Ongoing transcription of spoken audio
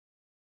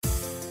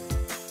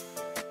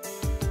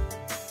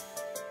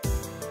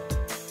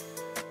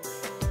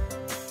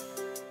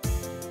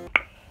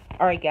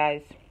Alright,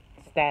 guys.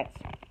 Stats.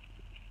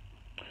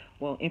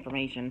 Well,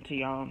 information to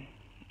y'all.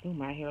 Ooh,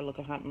 my hair look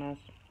a hot mess.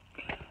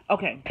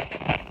 Okay.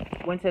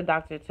 Went to the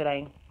doctor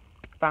today.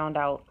 Found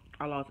out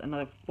I lost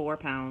another 4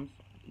 pounds.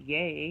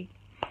 Yay.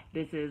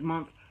 This is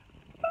month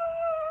 5.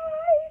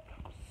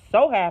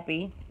 So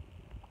happy.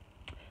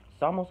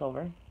 It's almost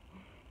over.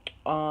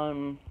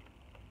 I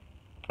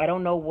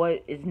don't know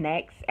what is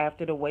next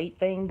after the weight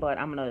thing, but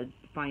I'm gonna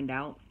find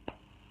out.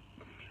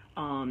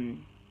 Yeah,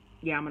 I'm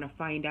gonna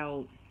find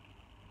out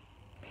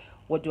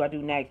what do I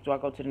do next. Do I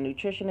go to the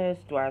nutritionist?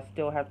 Do I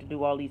still have to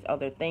do all these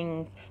other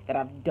things that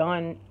I've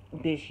done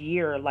this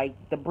year, like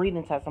the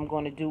breathing test I'm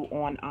going to do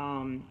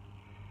on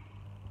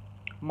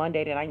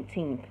Monday the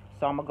 19th.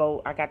 So I'm gonna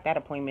go. I got that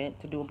appointment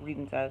to do a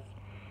breathing test.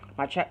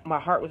 My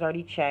heart was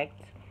already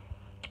checked.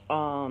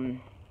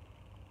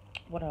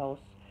 What else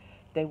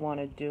they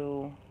want to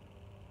do?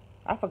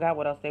 I forgot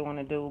what else they want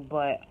to do,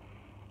 but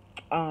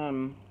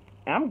I'm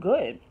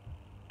good.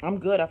 I'm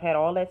good. I've had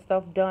all that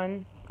stuff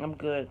done. I'm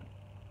good.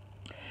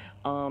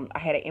 I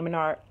had an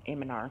MRI.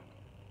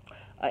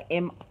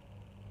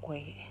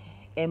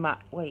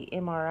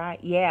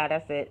 Yeah,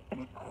 that's it.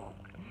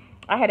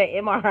 I had an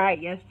MRI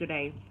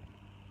yesterday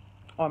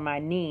on my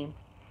knee,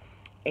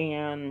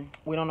 and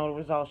we don't know the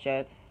results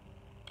yet.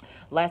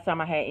 Last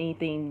time I had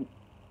anything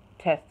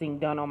testing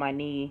done on my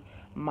knee,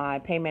 my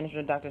pain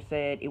management doctor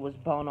said it was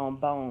bone on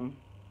bone.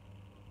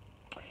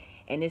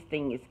 And this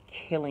thing is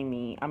killing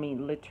me. I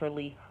mean,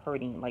 literally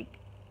hurting like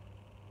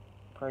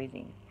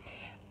crazy.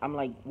 I'm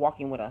like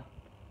walking with a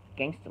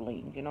gangster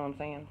lean. You know what I'm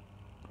saying?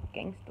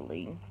 Gangster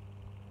lean.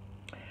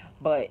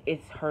 But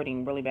it's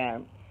hurting really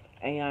bad.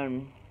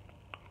 And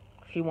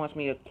she wants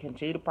me to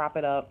continue to prop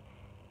it up,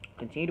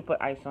 continue to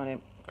put ice on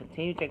it,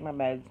 continue to take my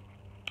meds.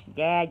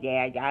 Yeah,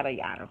 yada,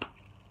 yada.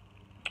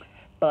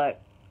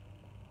 But,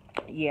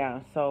 yeah,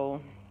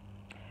 so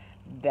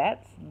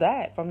that's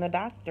that from the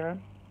doctor.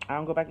 I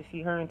don't go back to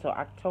see her until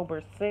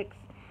October 6th.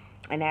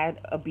 And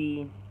that'll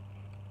be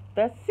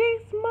the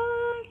 6th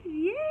month.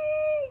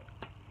 Yay!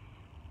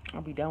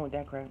 I'll be done with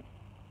that crap.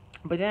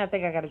 But then I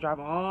think I got to drive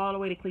all the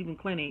way to Cleveland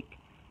Clinic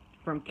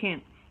from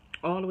Kent.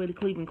 All the way to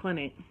Cleveland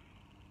Clinic.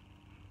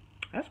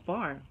 That's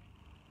far.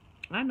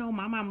 I know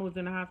my mama was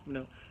in the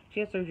hospital. She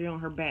had surgery on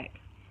her back.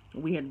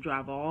 We had to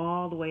drive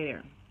all the way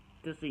there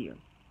to see her.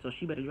 So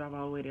she better drive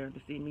all the way there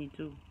to see me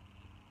too.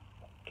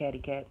 Catty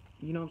cat.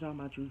 You know what I'm talking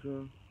about, you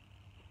girl.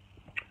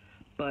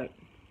 But,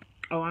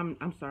 oh,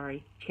 I'm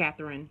sorry.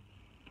 Catherine.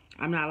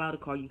 I'm not allowed to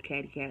call you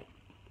Catty cat.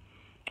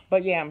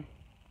 But yeah.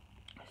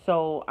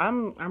 So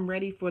I'm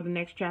ready for the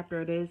next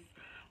chapter of this.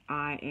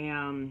 I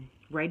am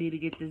ready to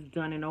get this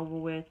done and over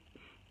with.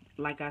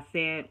 Like I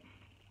said,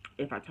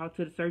 if I talk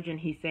to the surgeon,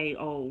 he say,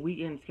 oh, we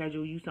can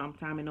schedule you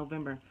sometime in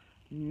November.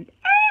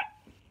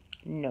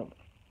 No.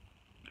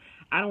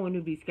 I don't want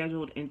to be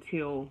scheduled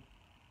until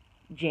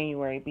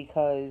January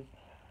because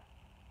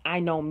I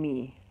know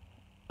me.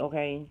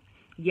 Okay?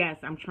 Yes,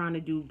 I'm trying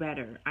to do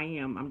better. I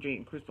am. I'm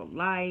drinking Crystal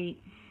Light.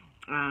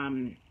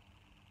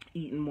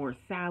 Eating more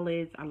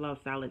salads. I love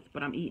salads,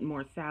 but I'm eating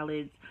more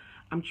salads.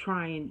 I'm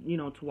trying,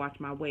 to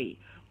watch my weight.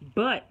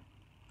 But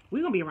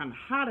we're going to be around the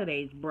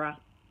holidays, bruh.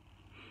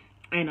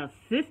 And a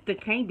sister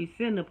can't be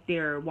sitting up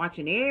there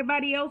watching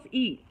everybody else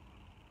eat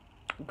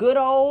good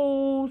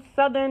old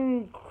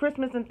Southern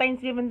Christmas and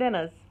Thanksgiving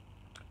dinners.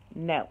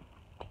 No.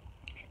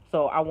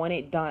 So I want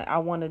it done. I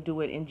want to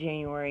do it in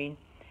January,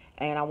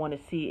 and I want to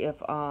see if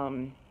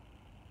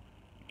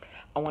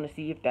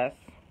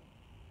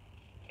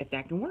if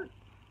that can work.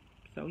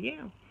 So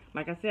yeah,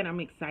 like I said, I'm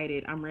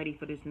excited. I'm ready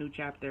for this new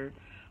chapter.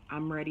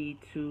 I'm ready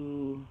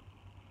to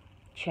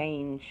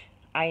change.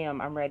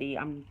 I'm ready.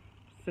 I'm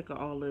sick of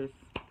all this.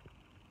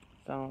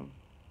 So,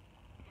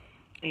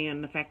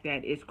 and the fact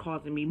that it's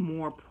causing me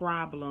more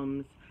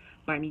problems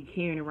by me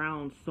carrying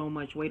around so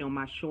much weight on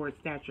my short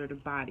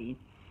statured body.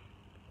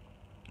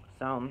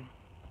 So,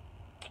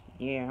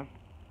 yeah.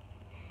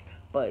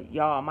 But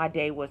y'all, my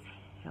day was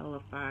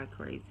hellified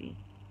crazy.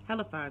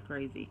 Hellified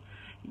crazy.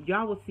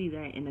 Y'all will see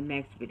that in the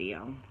next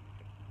video.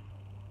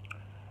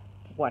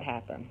 What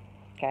happened.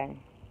 Okay?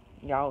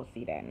 Y'all will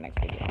see that in the next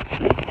video.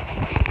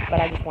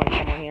 But I just want to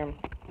come on here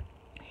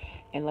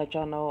and let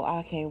y'all know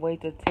I can't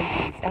wait to take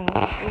these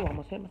out. Ooh,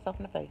 almost hit myself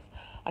in the face.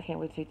 I can't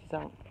wait to take these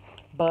out.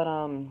 But,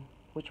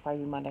 which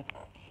probably be Monday.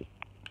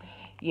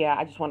 Yeah,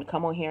 I just want to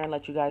come on here and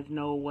let you guys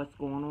know what's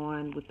going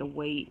on with the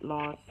weight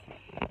loss.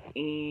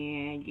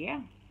 And,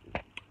 yeah.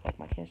 Like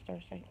my Kent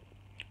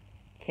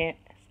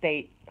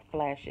State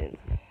flashes.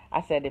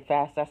 I said it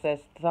fast. I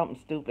said something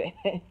stupid.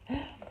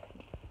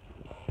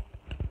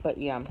 But,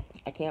 yeah,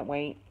 I can't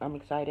wait. I'm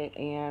excited.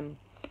 And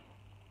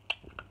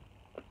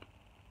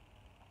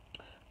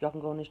y'all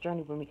can go on this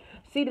journey with me.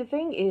 See, the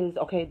thing is,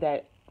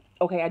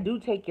 I do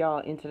take y'all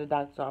into the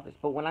doctor's office.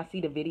 But when I see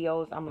the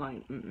videos, I'm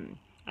like,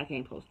 I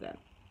can't post that.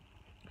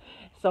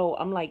 So,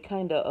 I'm like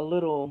kind of a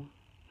little...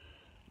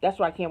 That's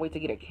why I can't wait to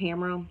get a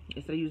camera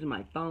instead of using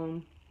my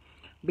phone.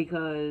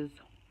 Because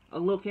a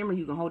little camera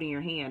you can hold in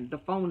your hand. The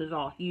phone is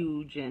all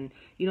huge. And,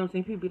 you know what I'm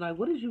saying? People be like,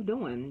 what is you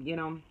doing?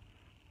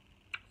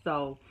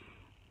 So,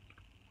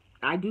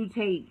 I do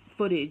take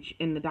footage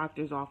in the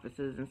doctor's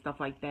offices and stuff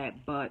like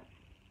that, but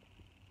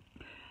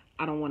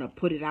I don't want to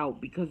put it out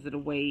because of the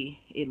way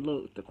it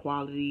looks, the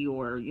quality,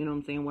 or, you know what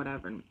I'm saying,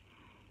 whatever.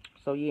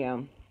 So,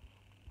 yeah.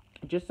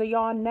 Just so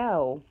y'all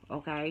know,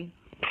 okay?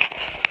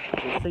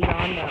 Just so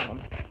y'all know.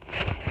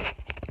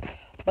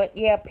 But,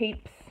 yeah,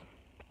 peeps.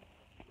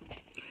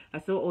 I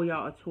still owe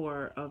y'all a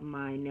tour of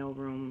my nail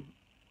room.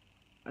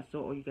 I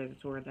still owe you guys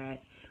a tour of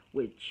that,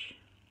 which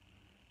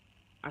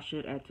I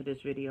should add to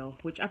this video,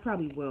 which I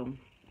probably will.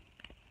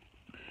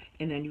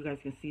 And then you guys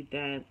can see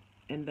that.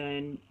 And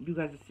then you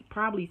guys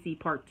probably see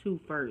part 2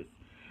 first.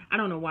 I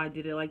don't know why I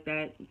did it like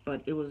that,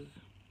 but it was,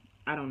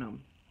 I don't know.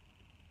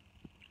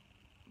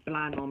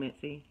 Blind moment,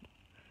 see?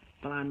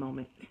 Blind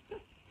moment.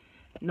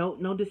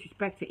 No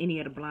disrespect to any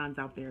of the blinds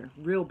out there.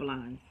 Real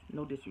blinds.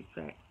 No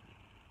disrespect.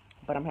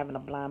 But I'm having a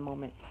blind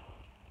moment.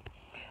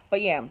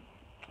 But yeah,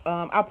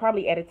 I'll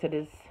probably edit to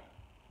this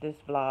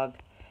vlog.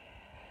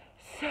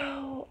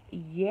 So,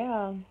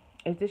 yeah.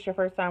 If this is your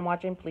first time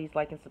watching, please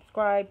like and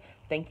subscribe.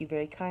 Thank you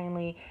very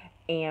kindly.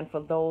 And for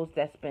those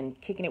that's been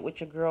kicking it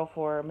with your girl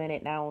for a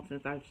minute now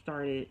since I've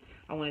started,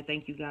 I want to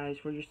thank you guys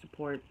for your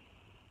support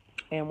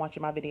and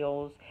watching my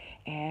videos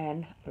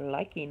and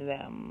liking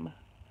them.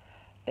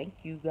 Thank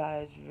you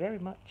guys very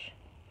much.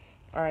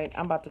 Alright,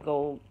 I'm about to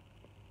go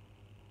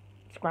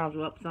scrounge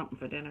up something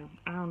for dinner.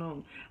 I don't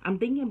know. I'm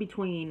thinking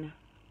between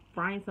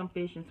frying some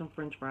fish and some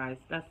french fries.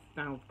 That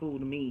sounds cool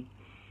to me.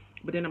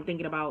 But then I'm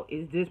thinking about,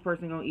 is this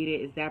person going to eat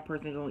it? Is that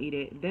person going to eat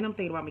it? Then I'm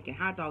thinking about making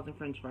hot dogs and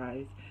french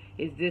fries.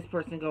 Is this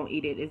person going to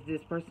eat it? Is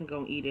this person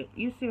going to eat it?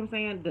 You see what I'm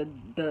saying?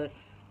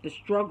 The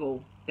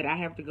struggle that I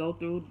have to go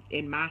through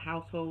in my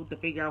household to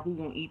figure out who's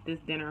going to eat this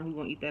dinner and who's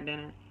going to eat that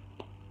dinner.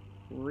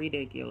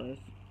 Ridiculous.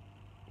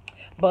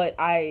 But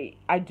I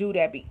do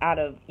that out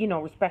of, you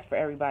know, respect for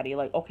everybody.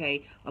 Like,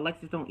 okay,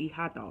 Alexis don't eat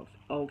hot dogs.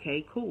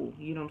 Okay, cool.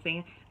 You know what I'm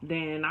saying?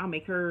 Then I'll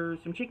make her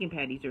some chicken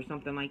patties or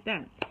something like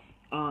that.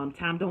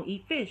 Tom don't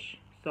eat fish,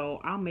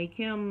 so I'll make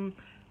him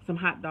some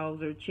hot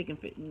dogs or chicken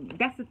fish.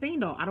 That's the thing,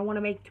 though. I don't want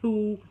to make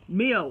 2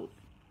 meals.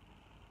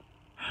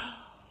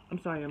 I'm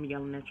sorry I'm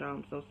yelling at y'all.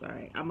 I'm so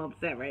sorry. I'm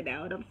upset right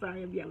now, and I'm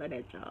sorry I'm yelling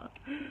at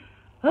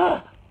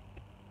y'all.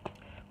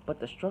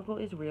 But the struggle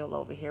is real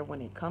over here when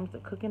it comes to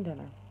cooking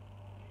dinner.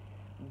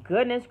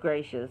 Goodness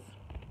gracious.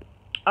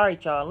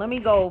 Alright, y'all. Let me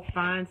go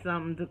find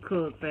something to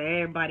cook for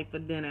everybody for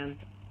dinner.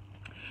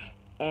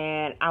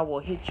 And I will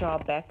hit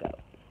y'all back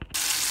up.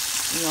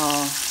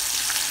 Y'all,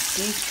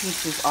 these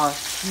pieces are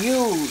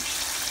huge.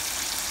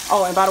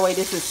 Oh, and by the way,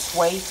 this is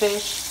sway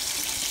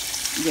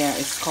fish. Yeah,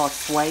 it's called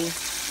sway.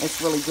 It's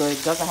really good.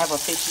 It doesn't have a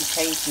fishy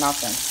taste,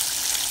 nothing.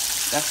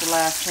 That's the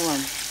last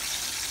one.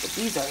 But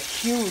these are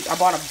huge. I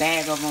bought a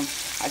bag of them.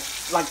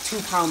 Like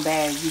 2-pound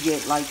bag. You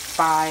get like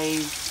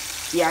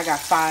 5. Yeah, I got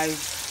 5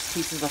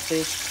 pieces of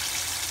fish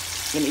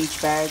in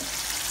each bag.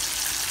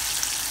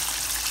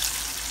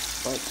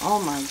 But,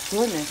 oh my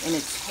goodness. And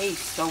it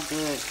tastes so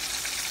good.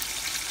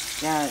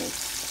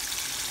 Yes.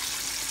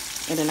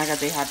 And then I got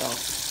the hot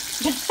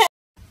dogs.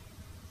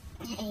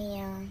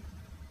 Hey,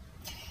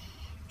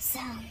 so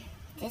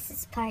this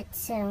is part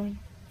 2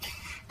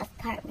 of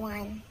part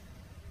 1.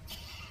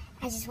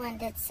 I just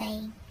wanted to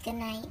say good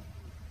night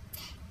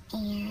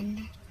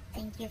and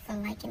thank you for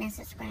liking and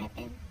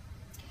subscribing.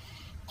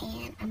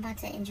 And I'm about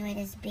to enjoy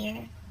this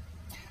beer.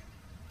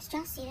 Did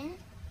y'all see that?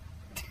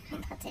 I'm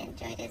about to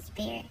enjoy this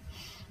beer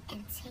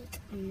and take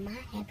my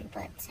happy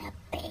butt to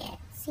bed.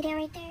 See that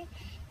right there?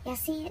 Y'all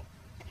see it?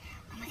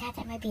 Oh my god,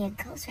 that might be a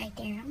ghost right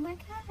there. Oh my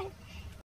god.